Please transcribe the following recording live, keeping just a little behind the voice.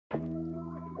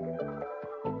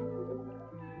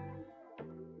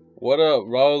What up,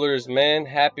 rollers, man?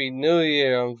 Happy New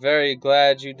Year. I'm very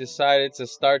glad you decided to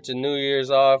start your New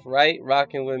Year's off right,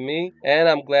 rocking with me. And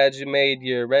I'm glad you made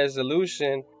your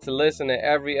resolution to listen to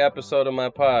every episode of my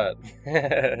pod.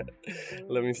 Let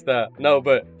me stop. No,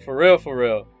 but for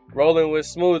real. Rolling with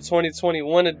Smooth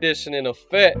 2021 edition in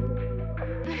effect.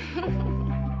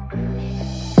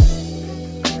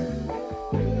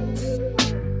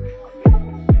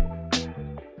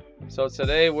 So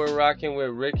today we're rocking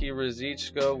with Ricky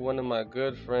Ruzicka, one of my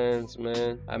good friends,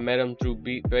 man. I met him through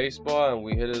Beat Baseball and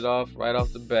we hit it off right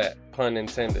off the bat, pun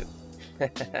intended.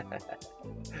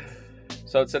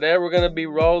 So today we're going to be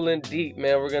rolling deep,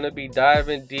 man. We're going to be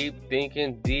diving deep,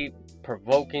 thinking deep,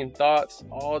 provoking thoughts,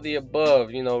 all the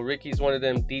above. You know, Ricky's one of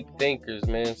them deep thinkers,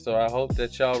 man. So I hope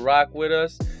that y'all rock with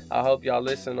us. I hope y'all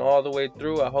listen all the way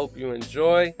through. I hope you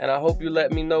enjoy. And I hope you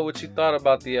let me know what you thought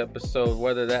about the episode,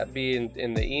 whether that be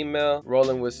in the email,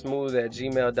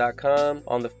 rollingwithsmooth@gmail.com,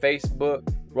 on the Facebook,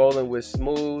 Rolling with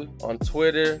Smooth, on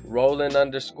Twitter,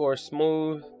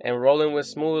 Rolling_Smooth, and Rolling with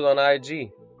Smooth on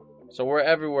IG. So we're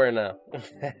everywhere now.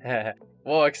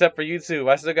 Well, except for YouTube.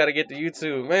 I still got to get to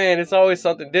YouTube. Man, it's always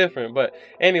something different. But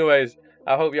anyways,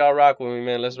 I hope y'all rock with me,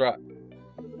 man. Let's rock.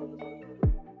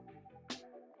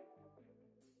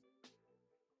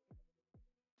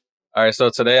 All right, so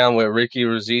today I'm with Ricky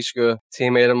Ruzicka,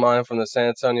 teammate of mine from the San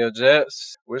Antonio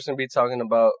Jets. We're just going to be talking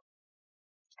about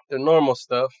the normal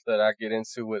stuff that I get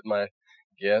into with my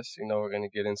guests. You know, we're going to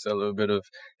get into a little bit of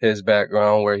his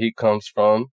background, where he comes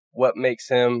from, what makes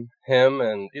him him,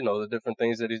 and, you know, the different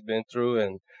things that he's been through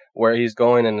and where he's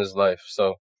going in his life.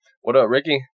 So, what up,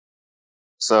 Ricky?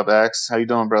 What's up, Ax? How you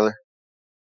doing, brother?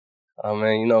 Oh,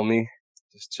 man, you know me.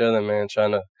 Just chilling, man,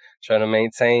 trying to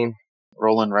maintain.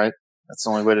 Rolling, right? That's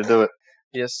the only way to do it.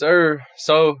 Yes, sir.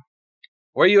 So,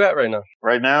 where you at right now?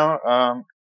 Right now,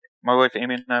 my wife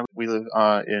Amy and I, we live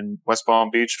in West Palm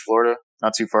Beach, Florida,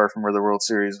 not too far from where the World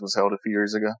Series was held a few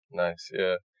years ago. Nice,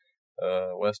 yeah.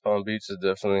 West Palm Beach is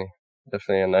definitely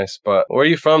a nice spot. Where are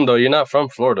you from, though? You're not from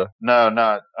Florida. No,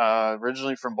 not.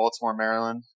 Originally from Baltimore,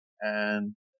 Maryland,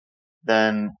 and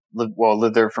then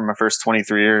lived there for my first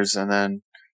 23 years, and then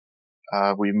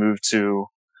we moved to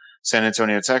San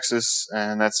Antonio, Texas,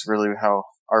 and that's really how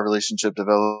our relationship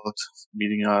developed,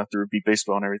 meeting through Beat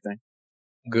Baseball and everything.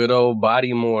 Good old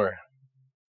Bodymore.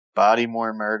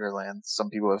 Bodymore Murderland, some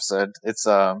people have said. It's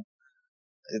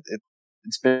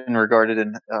it's been regarded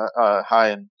in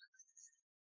high in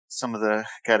some of the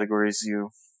categories you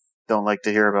don't like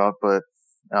to hear about, but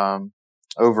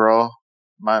overall,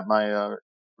 my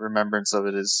remembrance of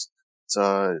it is it's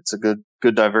a good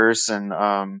diverse and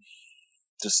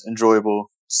just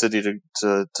enjoyable city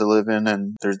to live in,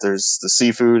 and there's the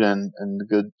seafood and the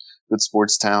good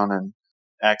sports town and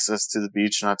access to the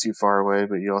beach not too far away,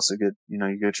 but you also get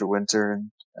you get your winter,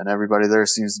 and everybody there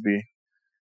seems to be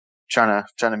trying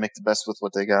to make the best with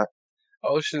what they got.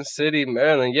 Ocean City,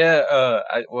 Maryland. Yeah,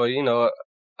 I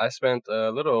spent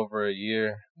a little over a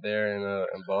year there in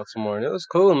Baltimore, and it was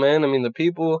cool, man. I mean, the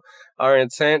people are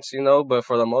intense, but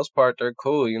for the most part, they're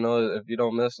cool. If you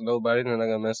don't mess with nobody, they're not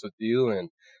gonna mess with you. And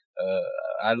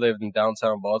I lived in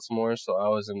downtown Baltimore, so I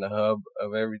was in the hub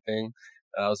of everything.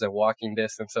 I was at walking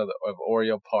distance of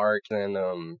Oriole Park and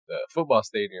the football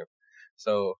stadium.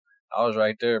 So I was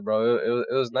right there, bro.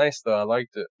 It was nice though. I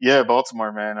liked it. Yeah,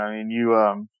 Baltimore, man. I mean,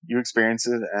 you experience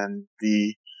it, and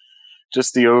the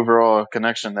overall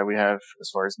connection that we have as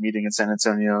far as meeting in San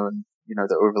Antonio, and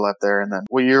the overlap there. And then,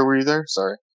 what year were you there?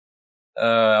 Sorry.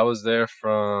 I was there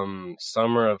from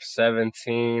summer of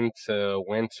 17 to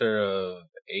winter of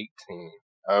 18.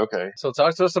 Okay. So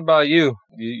talk to us about you.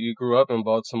 You grew up in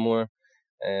Baltimore.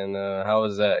 And how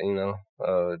was that,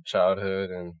 childhood,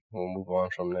 and we'll move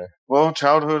on from there. Well,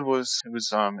 childhood was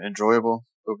enjoyable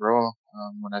overall.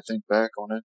 When I think back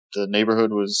on it, the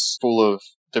neighborhood was full of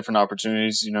different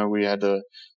opportunities. We had the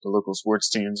local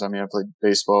sports teams. I mean, I played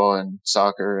baseball and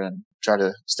soccer and tried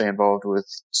to stay involved with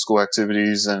school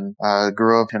activities, and I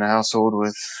grew up in a household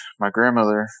with my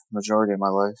grandmother majority of my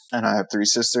life, and I have 3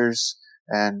 sisters,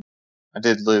 and I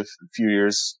did live a few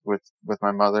years with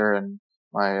my mother and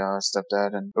my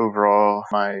stepdad, and overall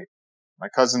my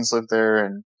cousins live there,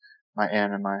 and my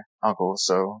aunt and my uncle.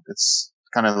 So it's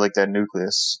kind of like that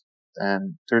nucleus.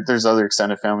 And there's other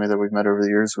extended family that we've met over the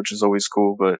years, which is always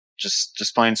cool. But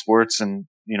just playing sports and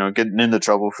getting into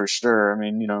trouble for sure. I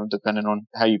mean, depending on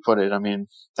how you put it. I mean,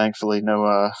 thankfully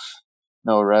no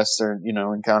arrests or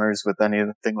encounters with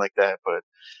anything like that. But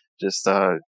just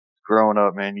growing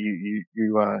up, man, you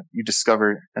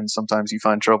discover, and sometimes you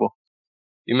find trouble.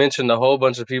 You mentioned a whole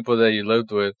bunch of people that you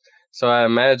lived with. So I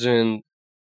imagine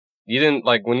you didn't,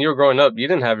 when you were growing up, you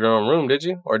didn't have your own room, did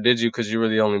you? Or did you because you were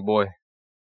the only boy?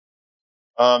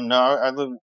 No, I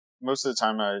live most of the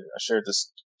time. I shared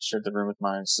the room with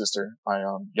my sister, my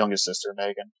youngest sister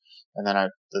Megan, and then I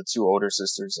have the two older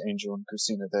sisters, Angel and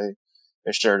Christina. They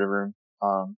shared a room.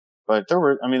 But there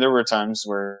were times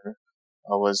where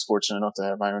I was fortunate enough to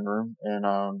have my own room,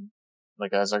 and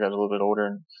like as I got a little bit older,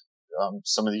 and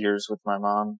some of the years with my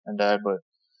mom and dad, but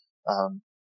um,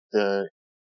 the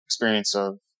experience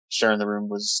of sharing the room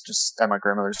was just at my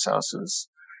grandmother's house. It was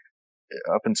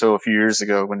up until a few years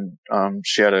ago when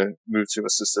she had to move to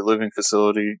assisted living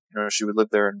facility. You know, she would live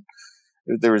there, and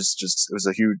it was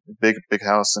a huge, big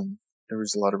house, and there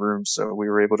was a lot of room. So we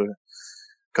were able to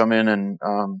come in and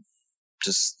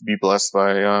just be blessed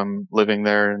by living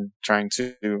there and trying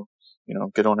to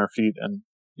get on our feet. And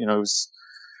it was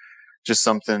just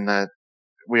something that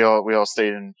we all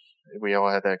stayed in. We all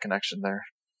had that connection there.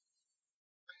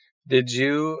 Did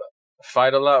you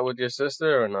fight a lot with your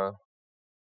sister or no?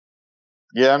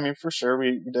 Yeah, I mean, for sure,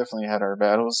 we definitely had our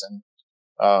battles, and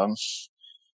um,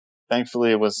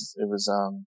 thankfully it was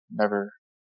never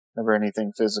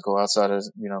anything physical outside of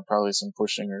probably some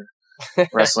pushing or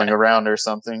wrestling around or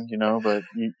something, but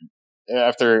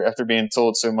after being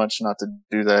told so much not to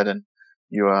do that, and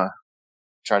you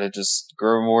try to just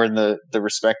grow more in the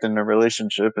respect in the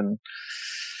relationship, and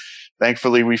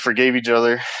thankfully we forgave each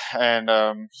other. And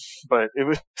but it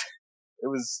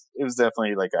was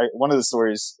definitely like one of the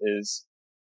stories is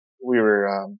we were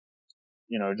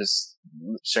just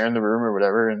sharing the room or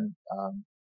whatever, and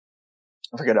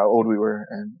I forget how old we were,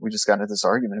 and we just got into this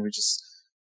argument.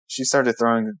 She started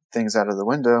throwing things out of the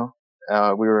window.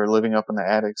 We were living up in the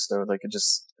attic, so like it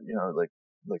just,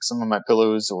 like some of my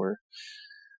pillows or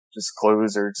just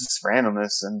clothes or just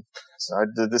randomness. And so I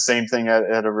did the same thing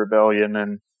at a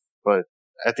rebellion. But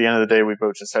at the end of the day, we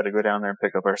both just had to go down there and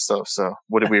pick up our stuff. So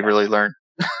what did we really learn?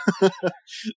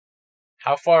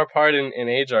 How far apart in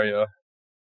age are you?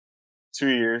 2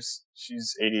 years.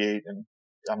 She's 88 and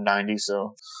I'm 90.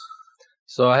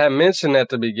 So I had mentioned at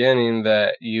the beginning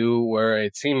that you were a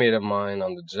teammate of mine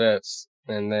on the Jets,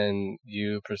 and then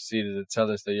you proceeded to tell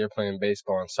us that you're playing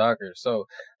baseball and soccer. So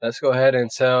let's go ahead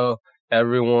and tell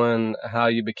everyone how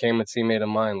you became a teammate of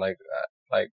mine, like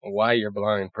why you're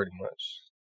blind, pretty much.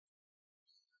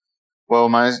 Well,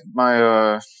 my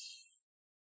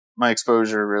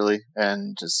exposure really,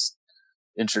 and just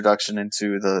introduction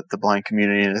into the blind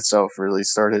community in itself really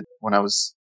started when I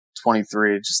was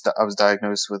 23. I was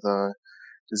diagnosed with a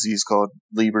disease called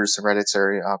Leber's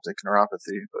hereditary optic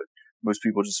neuropathy, but most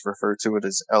people just refer to it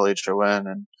as LHON.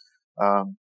 And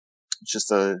it's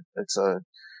a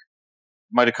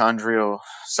mitochondrial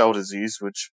cell disease,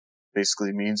 which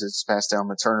basically means it's passed down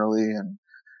maternally, and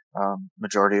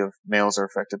majority of males are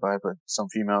affected by it, but some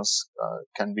females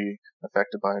can be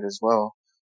affected by it as well.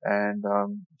 And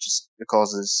just it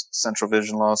causes central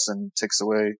vision loss and takes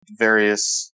away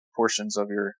various portions of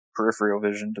your peripheral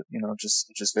vision. It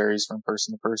just varies from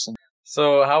person to person.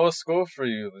 So how was school for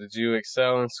you? Did you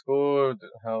excel in school?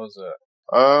 How was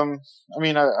that? Um, I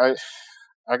mean,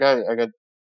 I got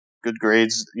good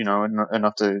grades,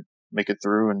 enough to make it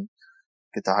through and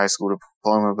get the high school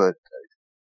diploma. But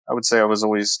I would say I was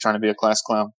always trying to be a class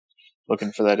clown,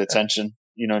 looking for that attention.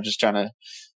 Just trying to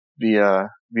be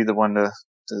the one to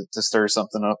stir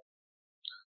something up.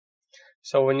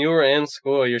 So when you were in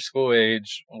school, your school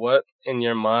age, what in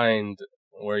your mind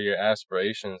were your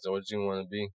aspirations, or what did you want to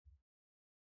be?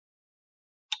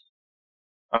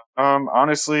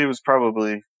 Honestly, it was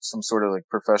probably some sort of like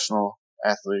professional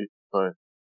athlete, but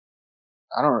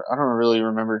I don't really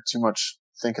remember too much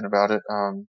thinking about it.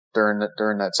 During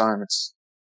that time, it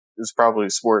was probably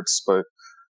sports, but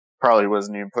probably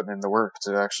wasn't even putting in the work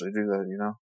to actually do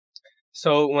that.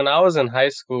 So when I was in high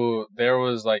school, there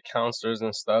was like counselors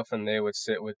and stuff, and they would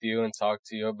sit with you and talk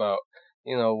to you about,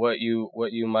 what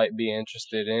you might be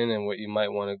interested in and what you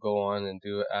might want to go on and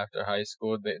do after high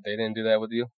school. They didn't do that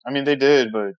with you? I mean, they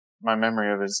did, but my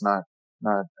memory of it is not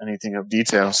anything of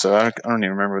detail. So I don't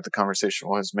even remember what the conversation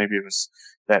was. Maybe it was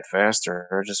that fast, or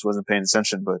I just wasn't paying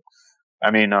attention. But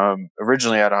I mean,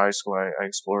 originally out of high school, I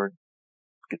explored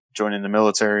joining the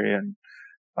military, and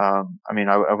I mean,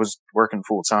 I was working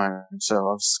full time, so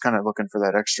I was kind of looking for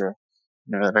that extra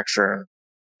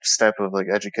step of like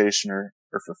education or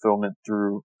fulfillment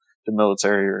through the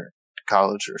military or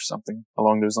college or something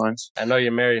along those lines. I know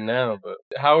you're married now, but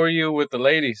how were you with the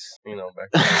ladies, back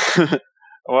then?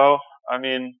 Well, I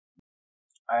mean,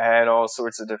 I had all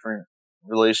sorts of different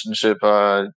relationship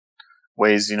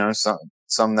ways.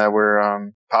 Some that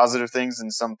were positive things,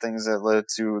 and some things that led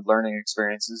to learning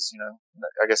experiences.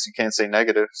 I guess you can't say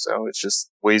negative, so it's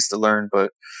just ways to learn.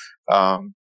 But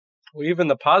um, Well, even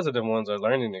the positive ones are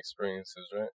learning experiences,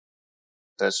 right?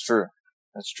 that's true.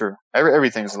 That's true.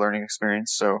 Everything's a learning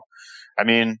experience. So, I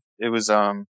mean, it was,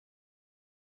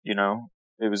 you know,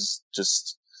 it was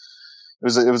just,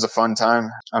 it was a fun time.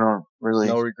 I don't really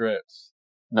No regrets.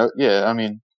 know. Yeah. I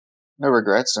mean, no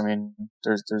regrets. I mean,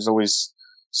 there's always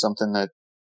something that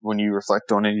when you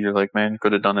reflect on it, you're like, man,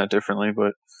 could have done that differently,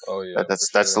 but Oh yeah, for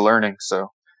that's the sure. learning. So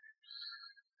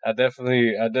I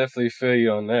definitely feel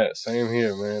you on that. Same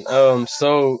here, man.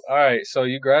 So all right, so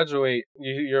you graduate,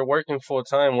 you're working full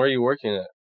time. Where are you working at?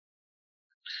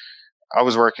 I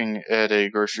was working at a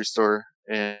grocery store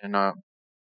in,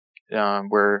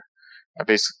 where I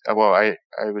basically, well, I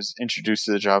was introduced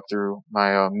to the job through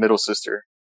my middle sister,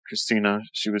 Christina.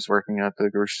 She was working at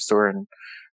the grocery store,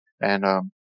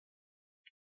 and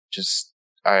just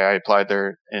I applied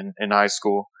there in high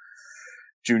school,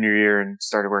 junior year, and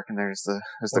started working there as the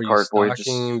Were you cart boy. Just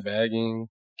stocking, bagging,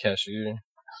 cashier?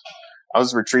 I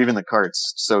was retrieving the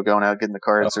carts, so going out getting the Oh,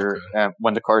 carts, or okay.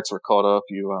 when the carts were caught up,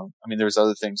 you I mean, there's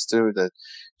other things too that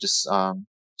just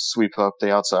sweep up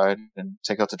the outside and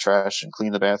take out the trash and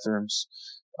clean the bathrooms.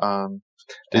 Um,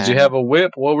 Did you have and a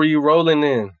whip? What were you rolling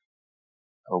in?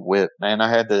 a whip, man. I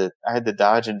had the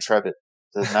Dodge Intrepid.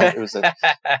 The night it was a,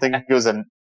 I think it was a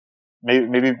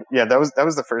maybe yeah, that was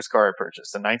the first car I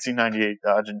purchased, the 1998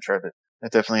 Dodge Intrepid.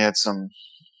 It definitely had some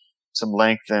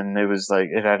length, and it was like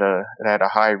it had a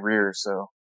high rear, so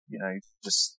you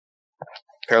just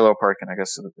parallel parking, I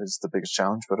guess, is the biggest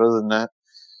challenge. But other than that,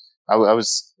 I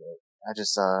was I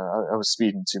was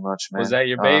speeding too much, Was man. that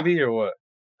your baby or what?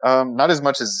 Not as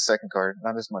much as the second car,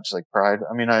 not as much like pride.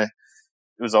 I mean, it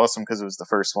was awesome because it was the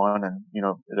first one, and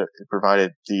it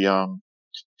provided The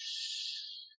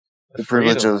the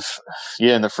privilege freedom. of,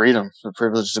 yeah, and the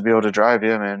privilege to be able to drive.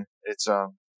 Yeah, man, it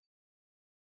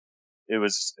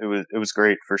was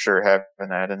great for sure having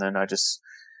that. And then I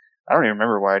don't even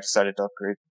remember why I decided to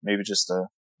upgrade. Maybe just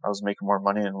I was making more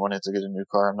money and wanted to get a new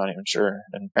car. I'm not even sure,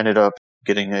 and ended up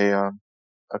getting a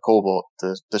Cobalt,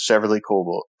 the Chevrolet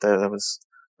Cobalt. That was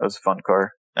a fun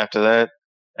car. After that,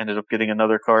 ended up getting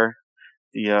another car,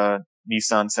 the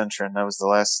Nissan Sentra. That was the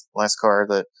last car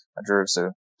that I drove.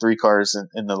 So three cars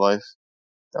in the life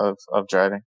of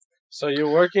driving. So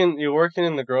you're working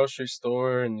in the grocery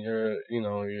store and you're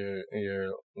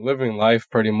living life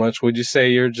pretty much. Would you say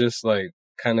you're just like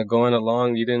kind of going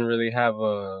along? You didn't really have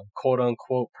a quote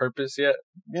unquote purpose yet?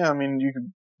 Yeah, I mean, you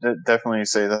could definitely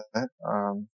say that.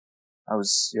 I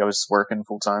was working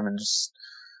full time and just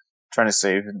trying to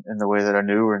save in the way that I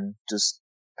knew and just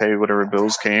pay whatever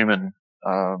bills came. And,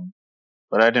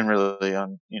 but I didn't really,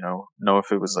 know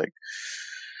if it was like,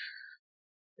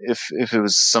 if it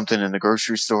was something in the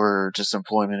grocery store or just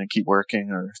employment and keep working,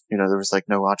 or, there was like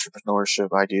no entrepreneurship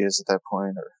ideas at that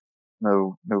point, or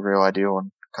no real idea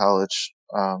on college.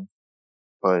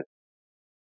 But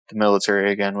the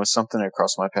military again was something that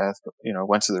crossed my path, but,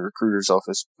 went to the recruiter's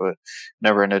office, but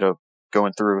never ended up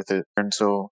going through with it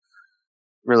until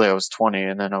really I was 20.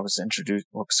 And then I was introduced,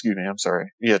 well, excuse me, I'm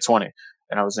sorry. Yeah, 20.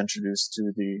 And I was introduced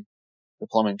to the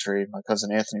plumbing trade. My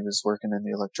cousin Anthony was working in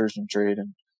the electrician trade,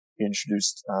 and he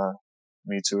introduced,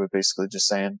 me to it, basically just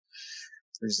saying,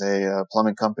 there's a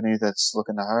plumbing company that's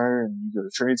looking to hire, and you go to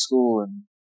trade school, and,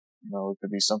 it could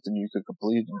be something you could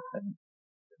complete and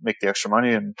make the extra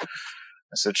money. And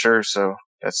I said, sure. So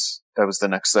that was the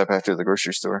next step after the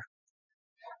grocery store.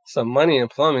 Some money in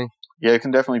plumbing. Yeah, it can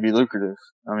definitely be lucrative.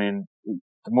 I mean,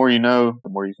 the more you know, the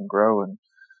more you can grow, and,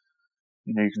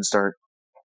 you can start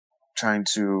trying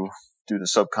to do the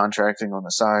subcontracting on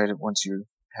the side once you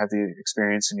have the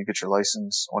experience and you get your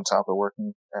license on top of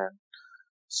working. And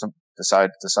the side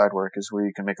work is where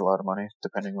you can make a lot of money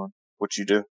depending on what you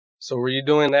do. So were you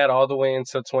doing that all the way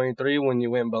until 23 when you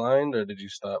went blind, or did you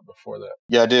stop before that?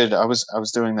 Yeah, I did. I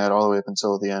was doing that all the way up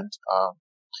until the end.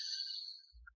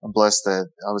 I'm blessed that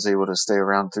I was able to stay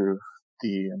around through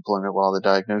the employment while the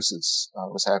diagnosis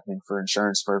was happening for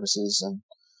insurance purposes. And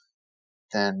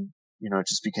then,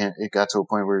 it got to a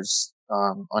point where it's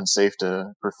unsafe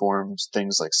to perform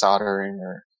things like soldering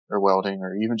or welding,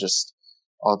 or even just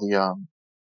all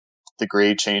the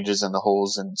grade changes and the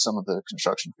holes in some of the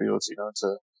construction fields,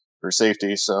 for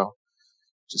safety. So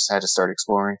just had to start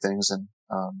exploring things. And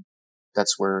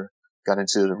that's where I got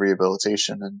into the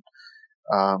rehabilitation. And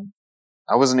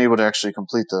I wasn't able to actually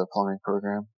complete the plumbing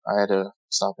program. I had to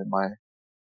stop in my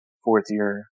fourth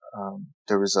year.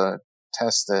 There was a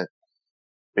test that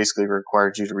basically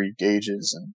required you to read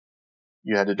gauges, and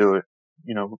you had to do it,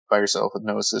 by yourself with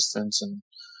no assistance. And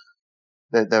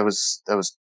that was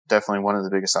definitely one of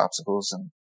the biggest obstacles. And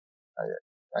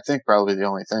I think probably the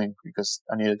only thing, because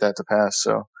I needed that to pass.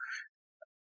 So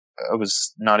I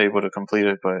was not able to complete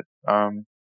it, but,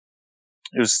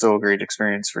 it was still a great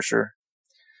experience for sure.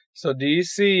 So do you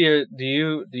see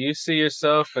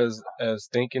yourself as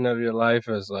thinking of your life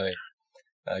as like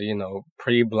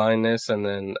pre blindness and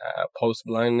then post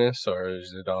blindness, or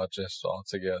is it all just all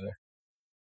together?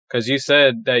 Because you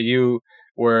said that you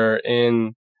were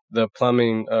in the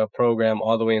plumbing program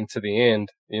all the way into the end,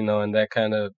 and that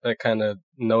kind of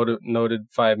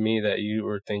notified me that you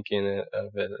were thinking of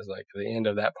it as like the end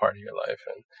of that part of your life,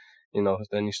 and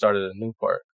then you started a new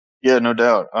part. Yeah, no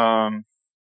doubt.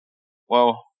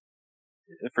 Well,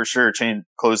 for sure,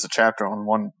 closed the chapter on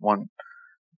one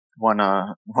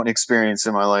experience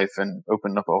in my life and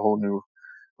opened up a whole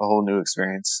new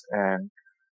experience. And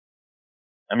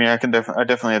I mean, I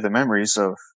definitely have the memories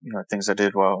of things I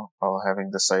did while having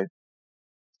the sight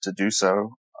to do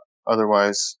so.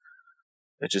 Otherwise,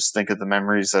 I just think of the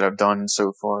memories that I've done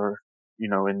so far.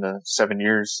 In the 7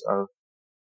 years of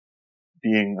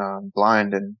being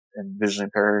blind and visually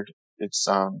impaired, it's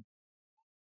um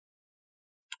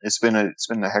it's been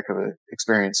a heck of an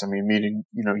experience. I mean, meeting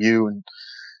you and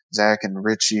Zach and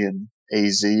Richie and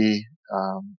Az,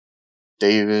 um,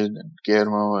 David and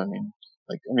Guillermo. I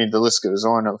mean, the list goes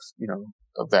on of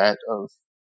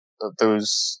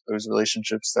those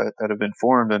relationships that have been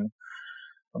formed, and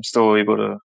I'm still able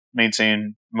to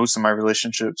maintain most of my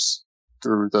relationships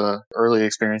through the early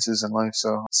experiences in life.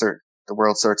 So, the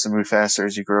world starts to move faster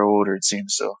as you grow older, it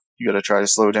seems. So you got to try to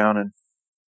slow down and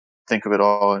think of it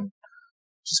all and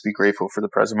just be grateful for the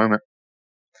present moment.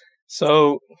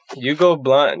 So you go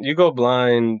blind,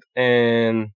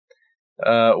 and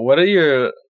what are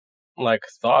your like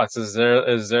thoughts? Is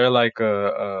there like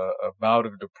a bout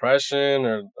of depression,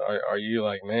 or are you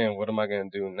like, man, what am I gonna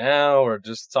do now? Or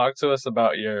just talk to us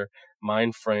about your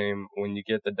mind frame when you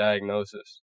get the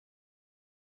diagnosis,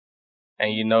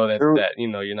 and you know that There, that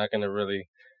you're not gonna really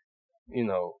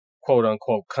quote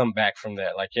unquote come back from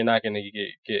that. Like you're not gonna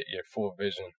get your full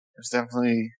vision. there's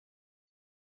definitely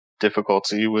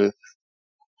difficulty with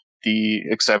the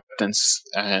acceptance,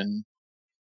 and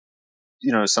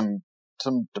some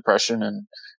depression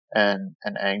and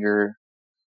anger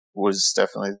was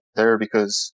definitely there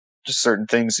because just certain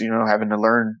things, having to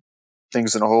learn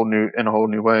things in a whole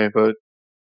new way. But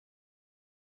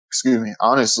excuse me,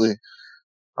 honestly,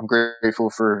 I'm grateful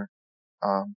for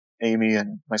Amy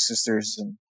and my sisters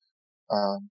and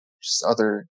just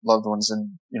other loved ones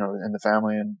in the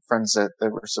family and friends that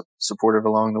were supportive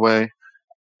along the way.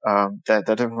 That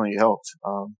definitely helped.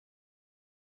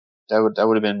 That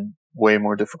would have been way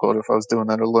more difficult if I was doing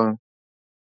that alone.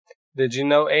 Did you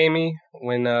know Amy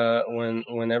when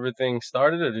everything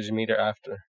started, or did you meet her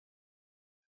after?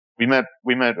 We met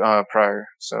prior,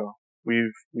 so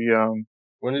we When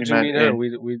we did you met meet her? in.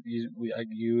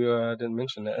 You didn't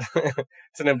mention that.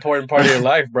 It's an important part of your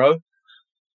life, bro.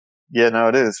 Yeah, no,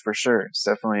 it is for sure. It's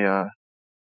definitely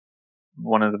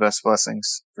one of the best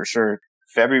blessings for sure.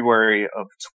 February of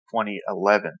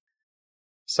 2011.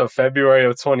 So February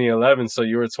of 2011. So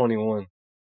you were 21.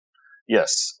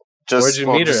 Yes, Where'd just you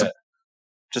well, meet her just at?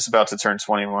 just about to turn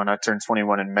 21. I turned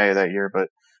 21 in May that year, but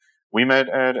we met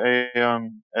at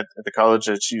the college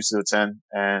that she used to attend,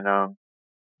 and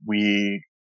we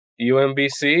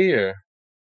UMBC or?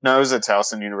 no, it was at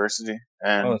Towson University,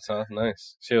 Oh, and sounds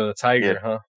nice. She was a yeah, tiger,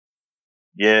 huh?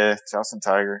 yeah, Towson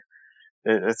Tiger.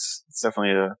 It's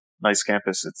definitely a nice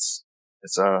campus. It's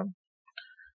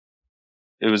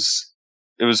it was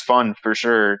it was fun for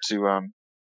sure to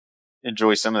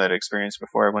enjoy some of that experience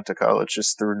before I went to college,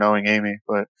 just through knowing Amy.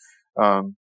 But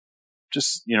um,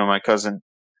 just my cousin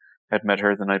had met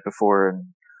her the night before, and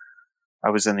I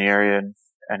was in the area and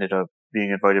ended up being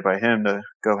invited by him to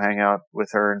go hang out with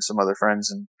her and some other friends,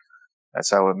 and That's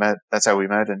how we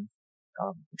met, and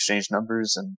exchanged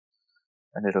numbers, and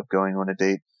ended up going on a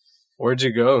date. Where'd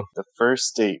you go? The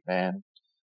first date, man,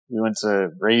 we went to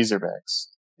Razorbacks.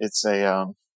 It's a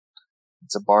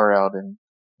bar out in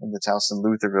the Towson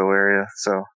Lutherville area,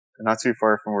 so not too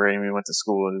far from where Amy went to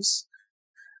school.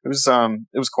 It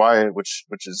was quiet, which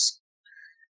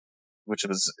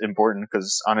was important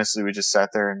because honestly, we just sat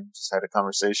there and just had a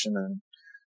conversation and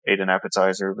ate an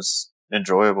appetizer. It was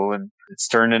enjoyable, and it's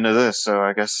turned into this. So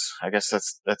I guess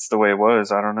that's the way it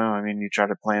was. I don't know. I mean, you try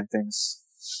to plan things,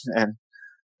 and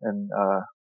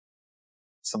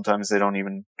sometimes they don't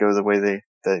even go the way that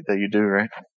you do, right?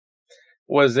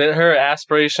 Was it her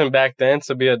aspiration back then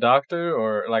to be a doctor,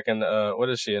 or like an what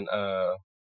is she, an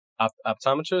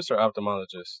optometrist or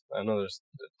ophthalmologist? I know there's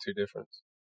two difference.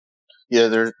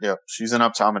 Yeah, she's an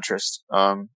optometrist.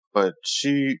 But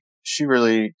she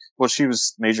really, well, she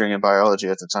was majoring in biology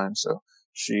at the time, so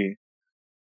she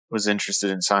was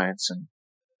interested in science and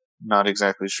not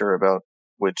exactly sure about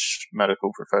which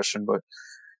medical profession, but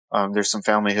there's some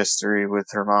family history with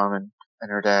her mom and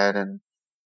and her dad, and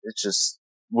it's just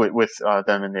with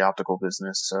them in the optical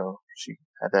business. So she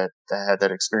had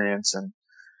that experience and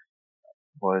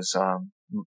was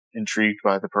intrigued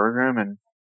by the program and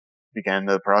began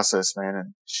the process, man.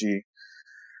 And she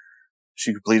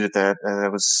completed that.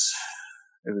 It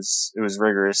was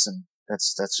rigorous, and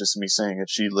that's just me saying it.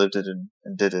 She lived it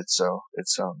and did it. So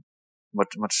it's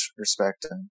much respect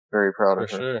and very proud For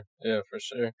of her. sure. Yeah, for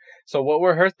sure. So what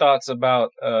were her thoughts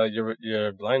about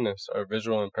your blindness or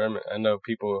visual impairment? I know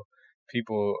people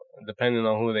depending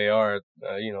on who they are,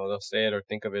 they'll say it or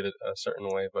think of it a certain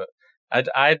way, but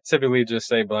I typically just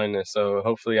say blindness. So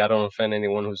hopefully I don't offend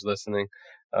anyone who's listening.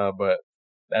 But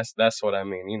that's what I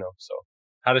mean, So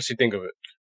how does she think of it?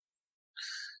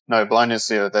 No, blindness,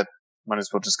 yeah, that might as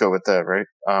well just go with that, right?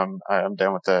 I'm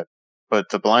down with that. But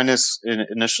the blindness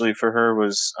initially for her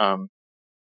was,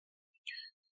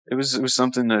 it was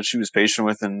something that she was patient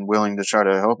with and willing to try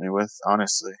to help me with,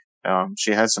 honestly.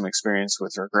 She had some experience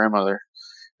with her grandmother.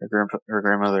 Her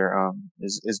grandmother,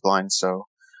 is blind, so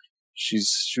she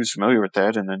was familiar with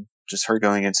that. And then just her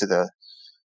going into the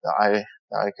eye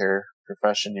care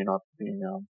profession, being,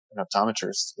 an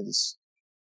optometrist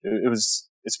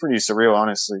it's pretty surreal,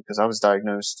 honestly, because I was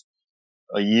diagnosed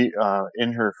a year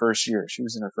in her first year. She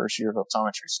was in her first year of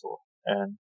optometry school,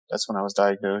 and that's when I was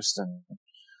diagnosed. And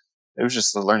it was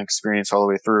just a learning experience all the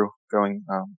way through. Going,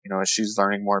 as she's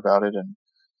learning more about it, and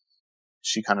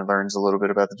she kind of learns a little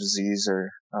bit about the disease,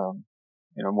 or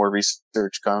more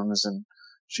research comes, and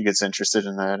she gets interested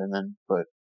in that. And then, but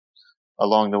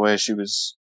along the way, she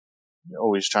was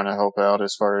always trying to help out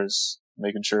as far as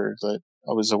making sure that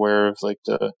I was aware of like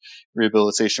the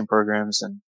rehabilitation programs.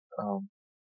 And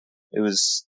it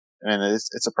was, and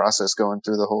it's a process going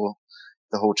through the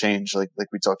whole change, like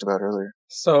we talked about earlier.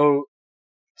 So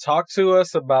talk to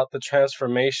us about the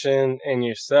transformation in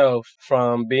yourself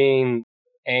from being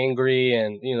angry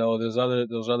and those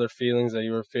other feelings that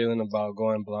you were feeling about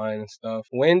going blind and stuff.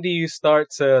 When do you start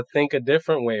to think a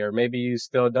different way, or maybe you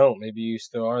still don't? Maybe you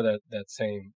still are that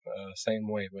same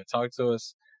way. But talk to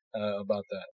us about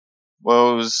that.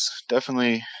 Well, it was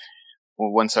definitely,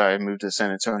 well, once I moved to San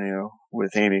Antonio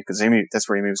with Amy, because that's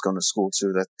where Amy was going to school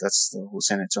too. That's the whole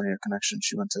San Antonio connection.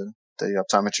 She went to the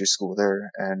optometry school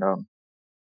there, and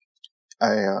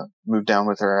I moved down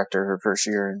with her after her first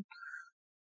year, and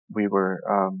we were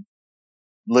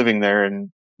living there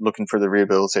and looking for the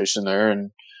rehabilitation there,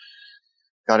 and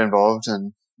got involved.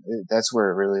 And that's where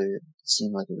it really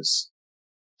seemed like it was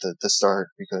the start,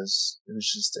 because it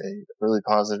was just a really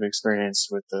positive experience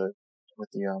with the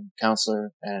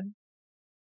counselor, and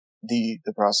the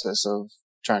process of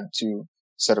trying to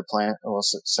set a plan, well,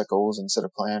 set goals and set a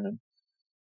plan. And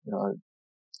you know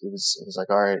it was like,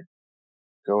 all right,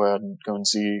 go and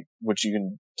see what you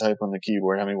can type on the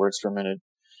keyboard, how many words per minute.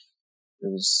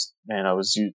 It was, man, it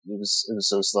was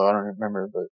so slow, I don't remember,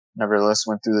 but nevertheless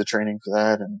went through the training for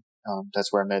that. And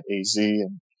that's where I met AZ,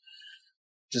 and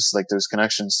just like those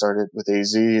connections started with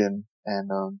AZ. And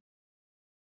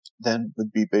then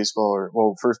with Beat Baseball, or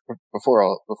well, first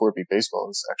before Beat Baseball, it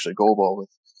was actually Goalball with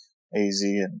AZ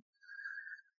and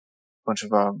a bunch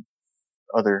of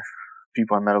other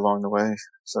people I met along the way.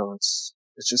 So it's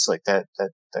just like that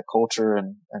culture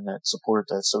and that support,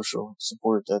 that social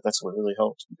support, that's what really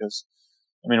helped. Because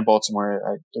I mean, in Baltimore,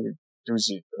 there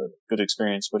was a good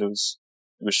experience, but it was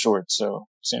short. So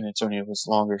San Antonio was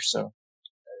longer. So,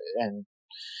 and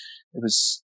it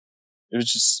was it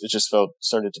just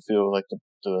started to feel like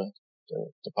the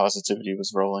positivity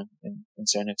was rolling in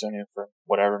San Antonio, from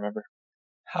what I remember.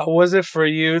 How was it for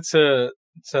you to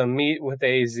meet with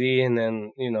AZ and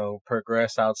then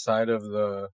progress outside of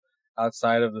the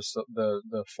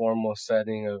formal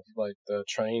setting of like the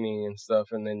training and stuff,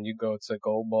 and then you go to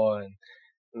Gold Ball, and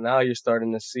now you're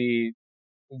starting to see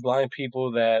blind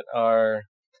people that are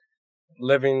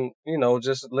living,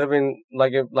 just living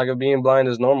like being blind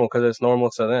is normal because it's normal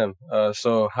to them.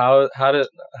 So how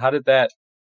did that,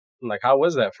 like, how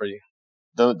was that for you?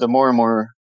 The more and more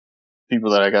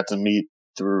people that I got to meet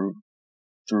through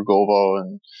Goalball,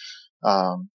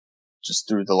 and just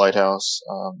through the Lighthouse,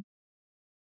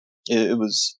 it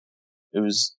was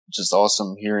just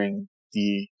awesome hearing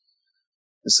the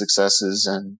successes,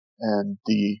 and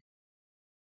the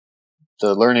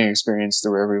learning experience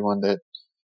through everyone, that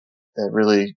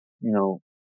really,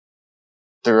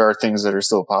 there are things that are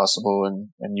still possible,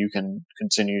 and you can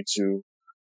continue to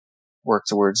work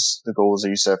towards the goals that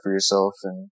you set for yourself.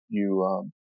 And you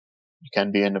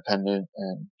can be independent,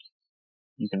 and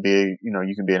you can be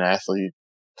an athlete.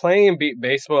 Playing beat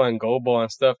baseball and Gold Ball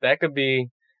and stuff, that could be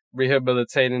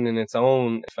rehabilitating in its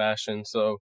own fashion.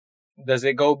 So does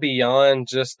it go beyond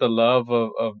just the love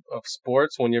of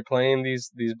sports when you're playing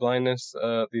these blindness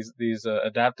these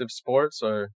adaptive sports,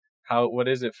 or how what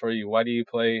is it for you? Why do you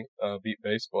play beat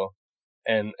baseball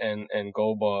and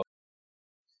goal ball?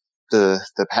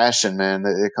 The passion, man,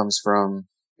 that it comes from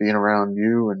being around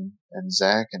you and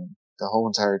Zach and the whole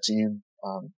entire team,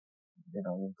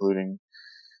 including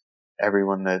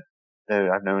everyone that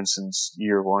I've known since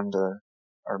year one to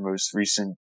our most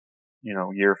recent,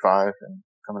 year five and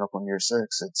coming up on year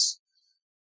six. It's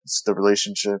the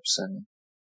relationships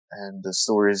and the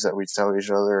stories that we tell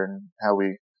each other and how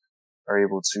we are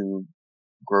able to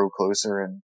grow closer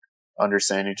and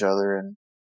understand each other and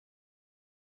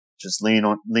just lean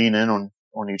in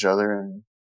on each other and,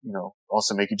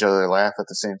 also make each other laugh at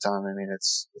the same time. I mean,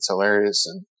 it's hilarious,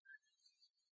 and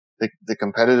the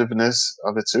competitiveness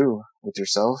of it too with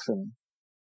yourself and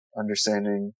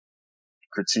understanding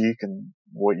critique and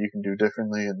what you can do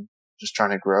differently and just trying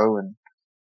to grow, and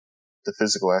the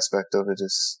physical aspect of it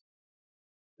is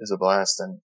a blast,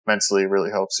 and mentally it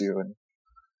really helps you, and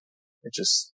it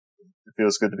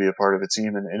feels good to be a part of a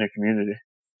team and in a community.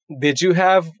 Did you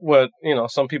have what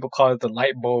some people call it the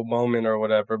light bulb moment or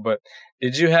whatever? But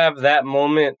did you have that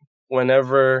moment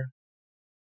whenever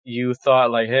you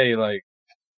thought like, hey, like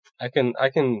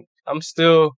I'm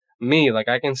still me, like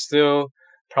I can still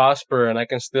prosper and I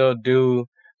can still do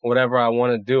whatever I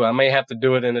want to do. I may have to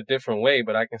do it in a different way,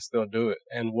 but I can still do it.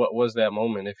 And what was that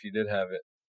moment if you did have it?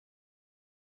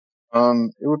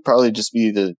 It would probably just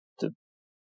be the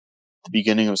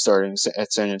beginning of starting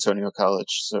at San Antonio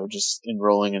College. So just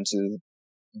enrolling into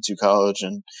college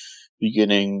and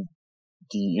beginning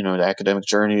the academic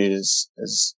journey is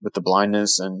with the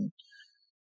blindness, and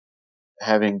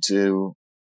having to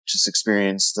just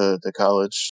experience the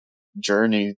college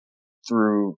journey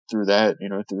through that,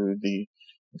 through the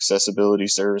accessibility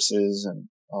services and,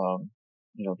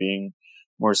 being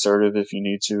more assertive if you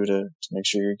need to make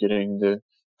sure you're getting the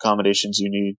accommodations you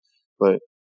need. But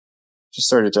just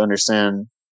started to understand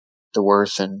the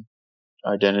worth and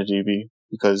identity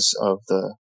because of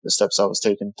the steps I was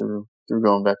taking through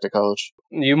going back to college.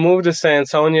 You moved to San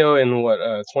Antonio in what,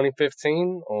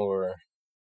 2015 or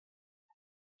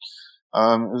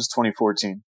It was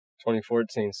 2014.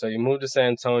 2014? So you moved to San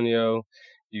Antonio,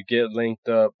 you get linked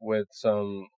up with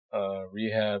some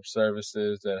rehab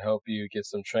services that help you get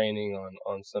some training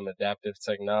on some adaptive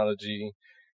technology.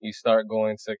 You start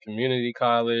going to community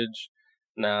college.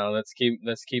 Now let's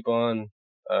keep on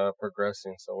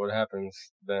progressing. So what happens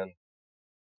then?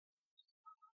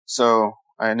 So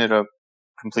I ended up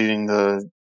completing the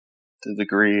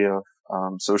degree of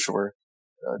social work,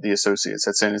 the associates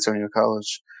at San Antonio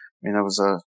College. I mean, that was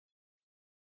a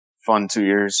fun 2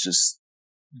 years, just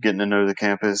getting to know the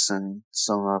campus and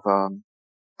some of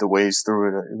the ways through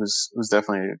it. It was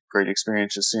definitely a great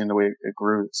experience, just seeing the way it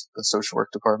grew. The social work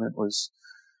department was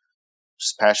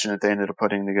just passionate. They ended up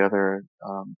putting together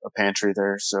a pantry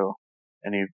there, so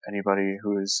anybody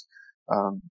who is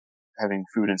um, having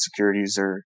food insecurities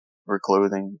or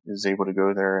clothing is able to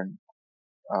go there, and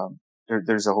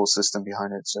there's a whole system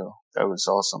behind it. So that was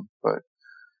awesome. But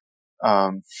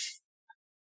um,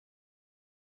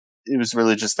 it was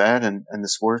really just that and the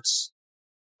sports,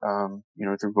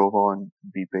 through goalball and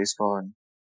beat baseball. And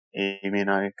Amy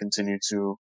and I continued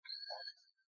to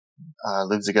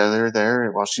live together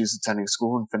there while she's attending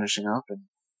school and finishing up. And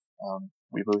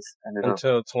we both ended up.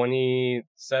 Until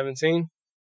 2017?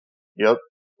 Yep.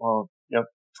 Well, yep.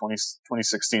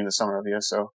 2016, the summer of the year.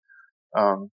 So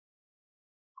um,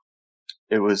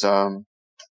 it was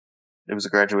it was a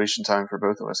graduation time for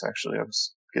both of us. Actually, I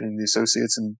was getting the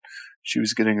associates and she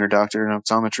was getting her doctorate in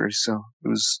optometry. So it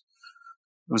was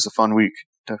a fun week.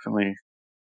 Definitely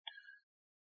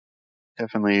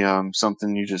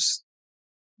something you just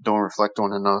don't reflect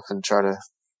on enough and try to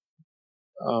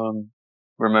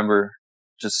remember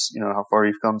just how far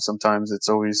you've come. Sometimes it's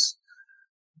always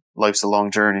life's a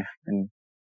long journey, and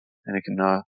it can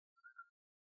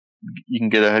you can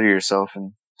get ahead of yourself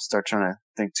and start trying to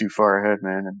think too far ahead,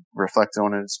 man, and reflect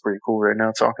on it. It's pretty cool right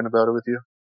now talking about it with you.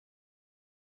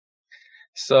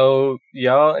 So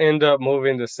y'all end up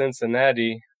moving to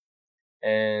Cincinnati,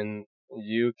 and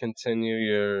you continue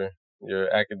your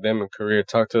academic career.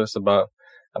 Talk to us about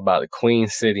the Queen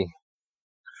City.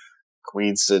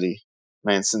 Queen City,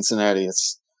 man, Cincinnati.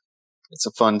 It's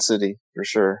a fun city for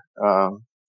sure. I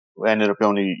ended up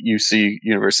going to UC,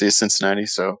 University of Cincinnati,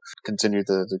 so continued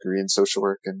the degree in social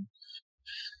work and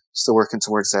still working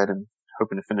towards that and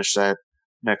hoping to finish that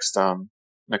next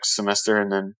semester,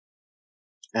 and then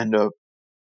end up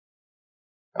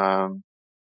um,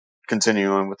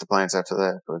 continuing with the plans after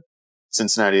that. But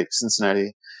Cincinnati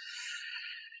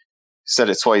Said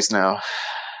it twice now.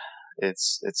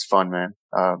 It's fun, man.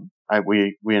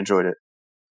 We enjoyed it.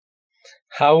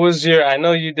 How was your? I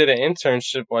know you did an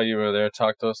internship while you were there.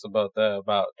 Talk to us about that,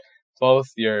 about both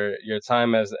your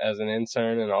time as an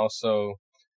intern and also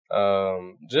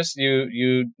just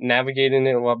you navigating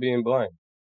it while being blind.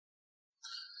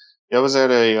 Yeah, I was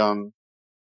at a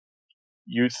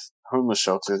youth homeless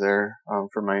shelter there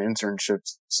for my internship.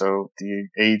 So the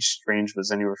age range was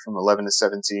anywhere from 11 to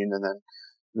 17, and then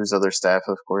there's other staff,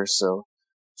 of course. So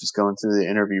just going through the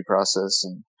interview process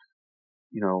and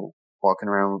walking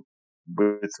around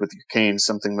with your cane,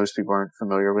 something most people aren't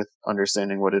familiar with,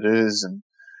 understanding what it is, and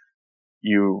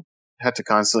you have to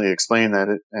constantly explain that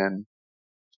and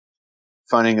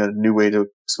finding a new way to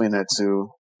explain that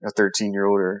to a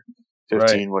 13-year-old or Right.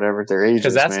 15, whatever their age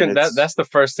Because is, man. that's the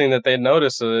first thing that they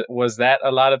notice. Was that a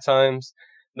lot of times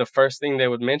the first thing they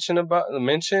would mention,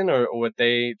 or would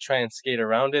they try and skate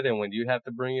around it, and when you have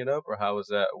to bring it up, or how was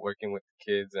that working with the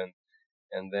kids and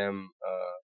them?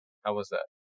 How was that?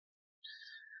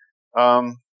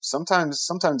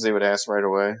 Sometimes they would ask right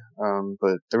away,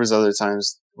 but there was other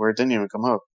times where it didn't even come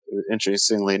up.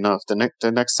 Interestingly enough, the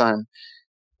next time,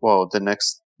 well, the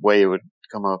next way it would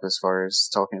come up as far as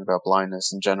talking about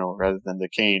blindness in general, rather than the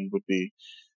cane, would be,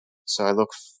 so I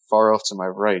look far off to my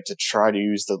right to try to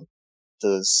use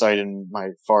the sight in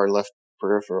my far left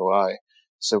peripheral eye.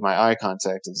 So my eye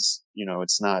contact is,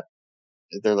 it's not,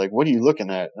 they're like, what are you looking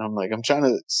at? And I'm like, I'm trying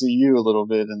to see you a little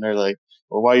bit. And they're like,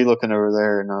 well, why are you looking over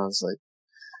there? And I was like,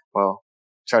 well,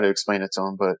 try to explain it to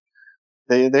them, but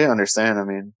they understand. I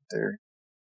mean, they're,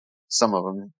 some of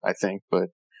them, I think,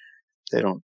 but they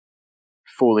don't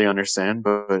fully understand,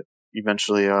 but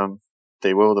eventually,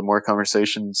 they will, the more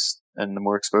conversations and the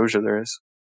more exposure there is.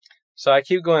 So I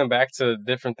keep going back to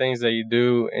different things that you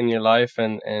do in your life,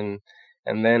 and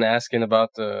then asking about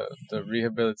the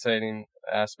rehabilitating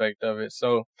aspect of it.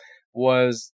 So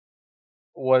was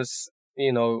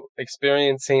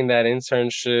experiencing that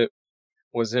internship,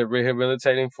 was it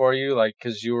rehabilitating for you, like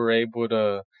because you were able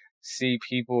to see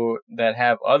people that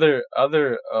have other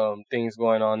things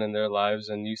going on in their lives,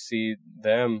 and you see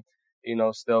them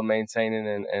still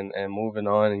maintaining and moving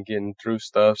on and getting through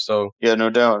stuff. So Yeah, no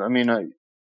doubt. I mean, I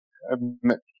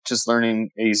just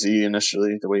learning AZ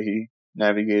initially, the way he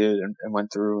navigated and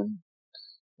went through, and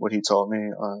what he taught me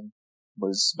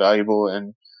was valuable.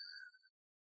 And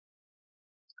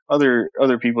other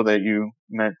people that you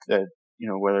met that,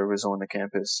 whether it was on the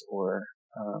campus or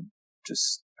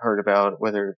just heard about,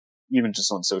 whether even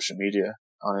just on social media.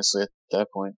 Honestly, at that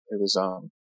point, it was a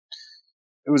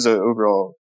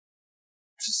overall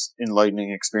just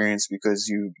enlightening experience, because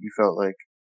you felt like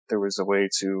there was a way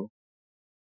to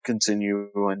continue,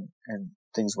 and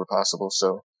things were possible.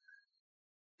 So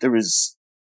there was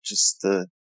just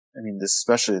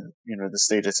especially, the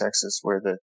state of Texas, where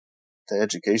the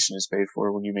education is paid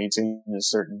for when you maintain a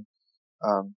certain,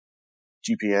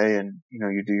 GPA, and,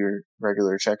 you do your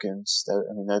regular check-ins.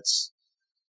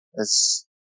 That's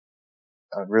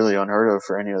really unheard of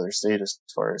for any other state, as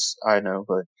far as I know.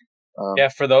 But, yeah,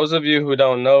 for those of you who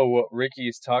don't know, what Ricky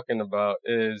is talking about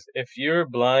is if you're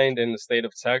blind in the state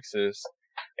of Texas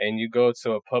and you go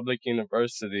to a public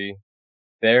university,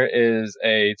 there is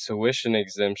a tuition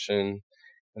exemption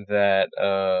that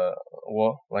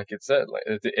well, like it said, like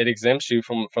it exempts you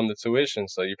from the tuition,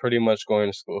 so you're pretty much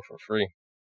going to school for free.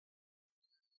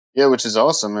 yeah, which is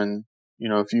awesome. And,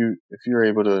 if you're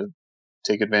able to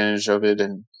take advantage of it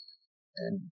and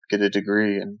get a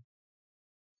degree and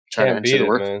try to Can't enter beat the it,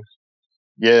 work. man.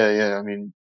 Yeah, yeah. I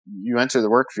mean, you enter the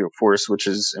workforce, which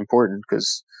is important,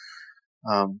 because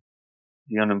um,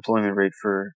 the unemployment rate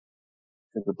for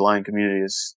the blind community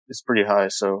is pretty high.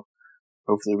 So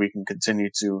hopefully we can continue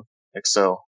to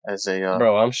excel as a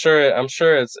Bro, I'm sure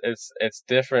it's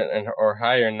different and or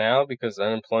higher now because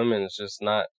unemployment is just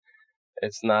not,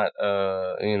 it's not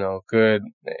good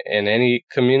in any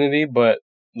community. But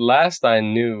last I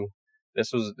knew,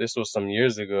 this was some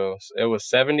years ago, it was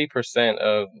 70%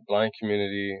 of the blind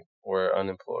community were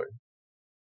unemployed.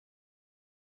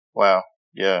 wow.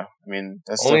 Yeah, I mean,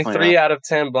 that's Only definitely three not out of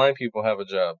 10 blind people have a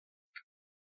job.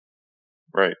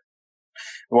 right.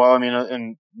 Well, I mean,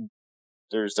 and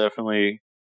there's definitely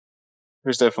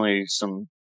there's definitely some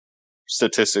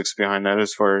statistics behind that,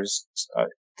 as far as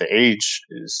the age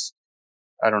is.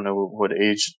 I don't know what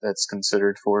age that's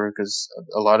considered for, because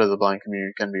a lot of the blind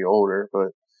community can be older, but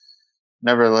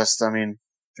nevertheless, I mean,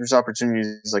 there's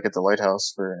opportunities like at the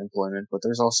lighthouse for employment, but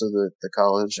there's also the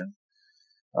college, and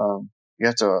you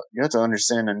have to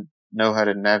understand and know how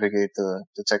to navigate the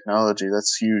technology.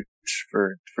 That's huge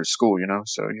for school,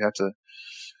 So you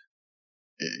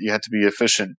have to be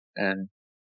efficient and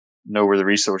know where the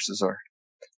resources are.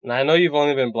 And I know you've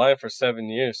only been blind for 7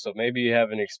 years, so maybe you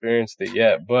haven't experienced it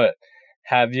yet, but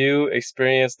have you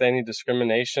experienced any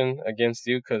discrimination against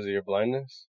you because of your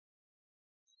blindness?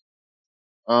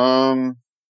 Um,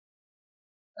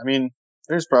 I mean,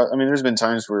 there's been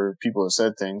times where people have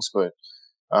said things, but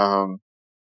um,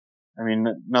 I mean,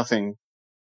 nothing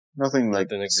like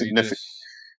Nothing significant. egregious.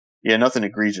 Yeah, nothing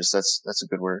egregious. That's a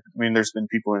good word. I mean, there's been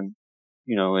people in,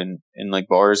 in like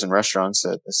bars and restaurants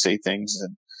that say things,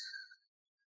 and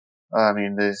I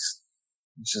mean, it's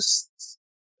just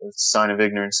a sign of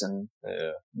ignorance, and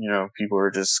Yeah. people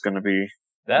are just going to be,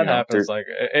 That they're happens. Like,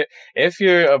 if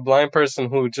you're a blind person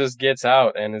who just gets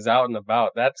out and is out and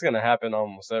about, that's gonna happen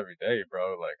almost every day,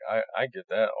 bro. Like, I get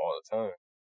that all the time.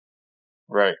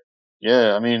 right.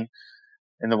 Yeah, I mean,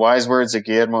 in the wise words of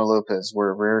Guillermo Lopez, we're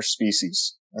a rare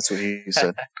species. That's what he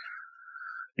said.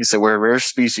 He said we're a rare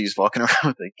species walking around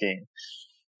with a cane.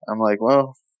 I'm like,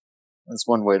 well, that's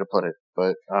one way to put it,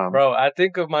 but Bro, I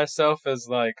think of myself as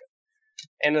like,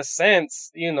 in a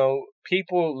sense,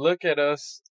 people look at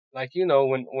us like,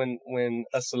 when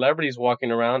a celebrity's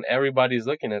walking around, everybody's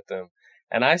looking at them.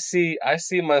 And I see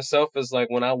myself as like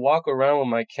when I walk around with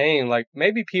my cane, like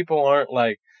maybe people aren't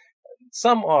like,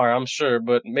 some are, I'm sure,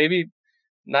 but maybe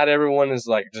not everyone is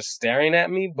like just staring at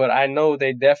me, but I know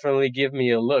they definitely give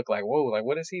me a look like, whoa, like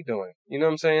what is he doing? You know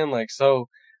what I'm saying? Like, so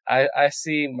I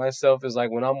see myself as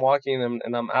like when I'm walking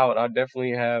and I'm out, I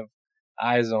definitely have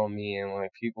eyes on me and like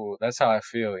people, that's how I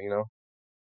feel.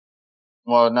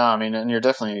 well, no, I mean, and you're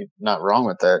definitely not wrong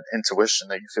with that intuition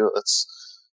that you feel.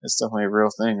 It's definitely a real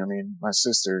thing. I mean, my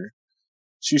sister,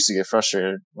 she used to get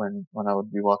frustrated when I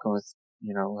would be walking with,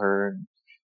 her, and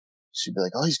she'd be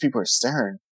like, "All these people are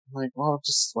staring." I'm like, "Well,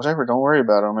 just whatever. Don't worry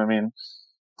about them. I mean,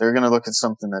 they're gonna look at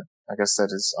something that I guess that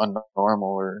is unnormal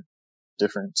or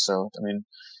different. So, I mean,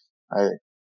 I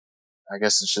I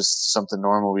guess it's just something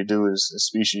normal we do as a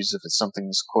species if it's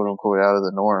something's quote unquote out of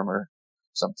the norm or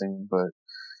something. But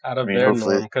Out I of mean, their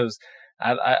hopefully norm, because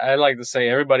I like to say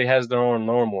everybody has their own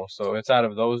normal, so it's out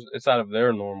of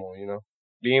their normal.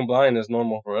 Being blind is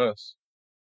normal for us.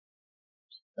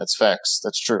 that's facts.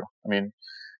 That's true. I mean,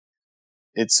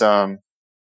 it's um,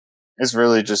 it's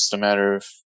really just a matter of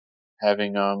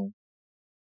having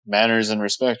manners and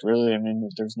respect. Really, I mean,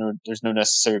 there's no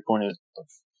necessary point of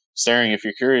staring. If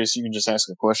you're curious, you can just ask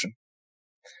a question.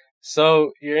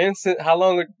 So you're in. How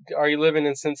long are you living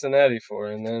in Cincinnati for?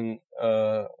 And then,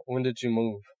 when did you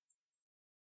move?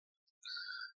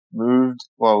 Moved.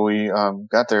 Well, we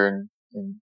got there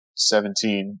in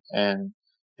 17, and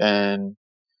then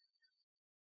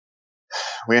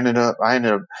I ended up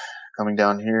coming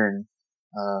down here and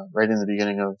right in the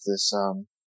beginning of this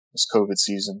COVID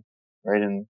season, right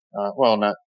in well,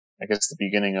 not I guess the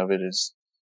beginning of it is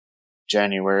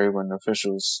January when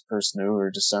officials first knew, or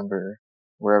December,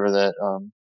 wherever that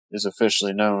is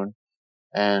officially known.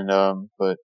 And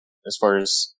but as far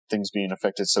as things being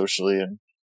affected socially and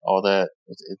all that,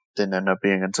 it didn't end up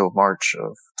being until March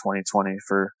of 2020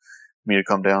 for me to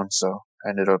come down. So I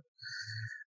ended up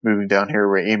moving down here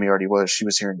where Amy already was. She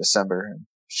was here in December, and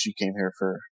she came here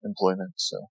for employment.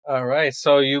 So All right.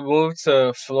 So you moved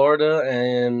to Florida,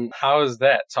 and how is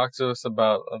that? Talk to us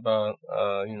about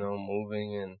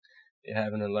moving and you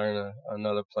having to learn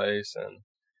another place and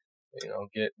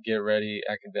get ready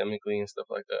academically and stuff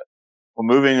like that. well,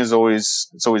 moving is always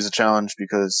a challenge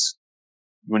because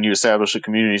when you establish a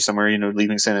community somewhere,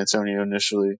 leaving San Antonio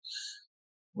initially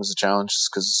was a challenge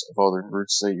because of all the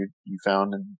roots that you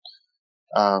found, and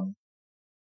um,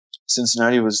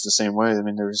 Cincinnati was the same way. I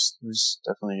mean, there's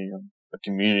definitely a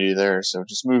community there. So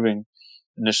just moving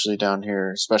initially down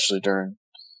here, especially during,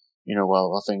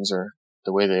 while things are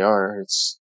the way they are,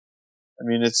 I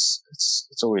mean, it's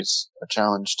always a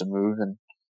challenge to move and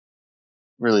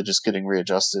really just getting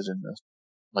readjusted and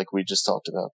like we just talked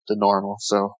about the normal.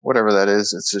 So whatever that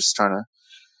is, it's just trying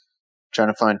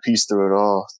to find peace through it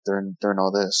all during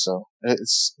all this. So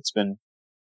it's been,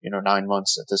 9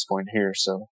 months at this point here.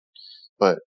 So,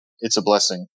 but it's a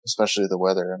blessing, especially the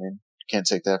weather. I mean, you can't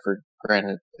take that for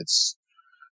granted. It's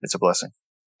a blessing.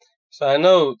 So I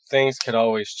know things could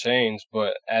always change,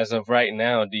 but as of right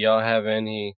now, do y'all have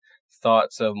any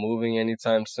thoughts of moving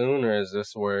anytime soon, or is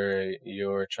this where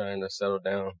you're trying to settle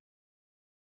down?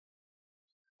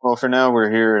 Well, for now we're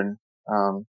here, and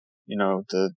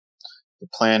the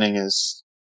planning is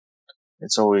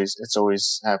it's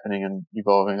always happening and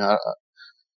evolving.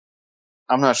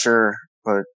 I'm not sure,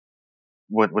 but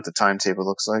what the timetable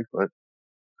looks like, but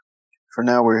for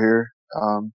now we're here.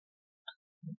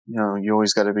 You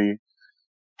always got to be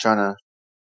trying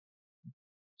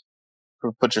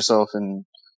to put yourself and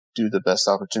do the best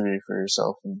opportunity for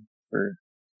yourself and for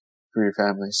for your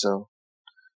family. So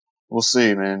we'll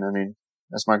see, man. I mean,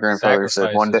 as my grandfather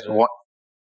said, one day, right?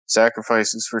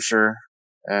 sacrifices for sure,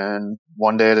 and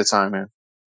one day at a time, man.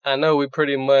 I know we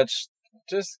pretty much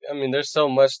there's so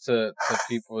much to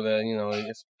people that, you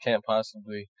just can't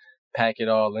possibly pack it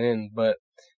all in, but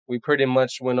we pretty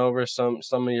much went over some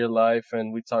of your life,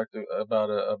 and we talked about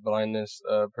a blindness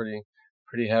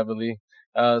pretty heavily.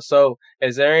 So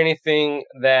is there anything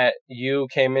that you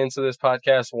came into this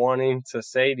podcast wanting to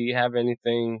say? Do you have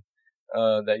anything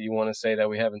that you want to say that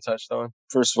we haven't touched on?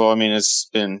 First of all, I mean, it's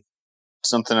been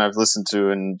something I've listened to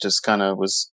and just kind of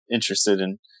was interested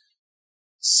in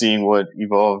seeing what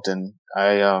evolved. And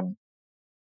I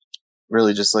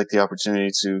really just like the opportunity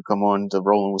to come on the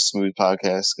Rolling with Smooth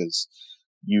podcast, because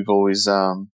you've always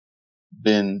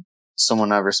been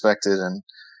someone I've respected and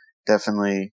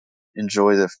definitely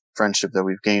enjoy the friendship that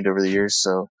we've gained over the years.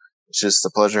 So it's just a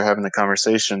pleasure having the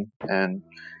conversation. And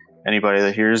anybody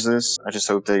that hears this, I just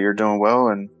hope that you're doing well.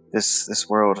 And this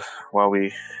world, while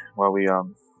we're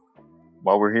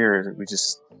here, we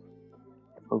just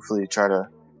hopefully try to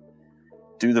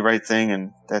do the right thing.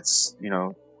 And that's,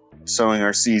 sowing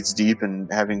our seeds deep and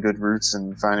having good roots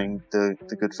and finding the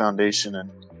good foundation and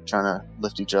trying to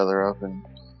lift each other up and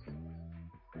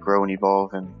grow and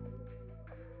evolve and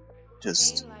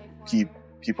just keep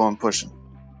on pushing.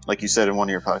 Like you said in one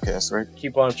of your podcasts, right?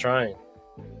 Keep on trying.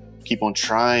 Keep on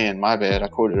trying. My bad. I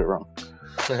quoted it wrong.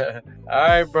 All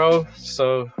right, bro.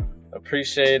 So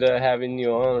appreciate having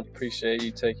you on. Appreciate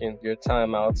you taking your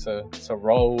time out to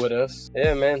roll with us.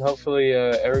 Yeah, man. Hopefully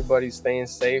everybody's staying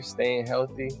safe, staying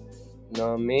healthy. You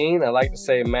know what I mean? I like to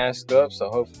say mask up, so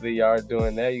hopefully y'all are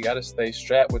doing that. You got to stay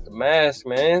strapped with the mask,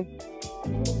 man.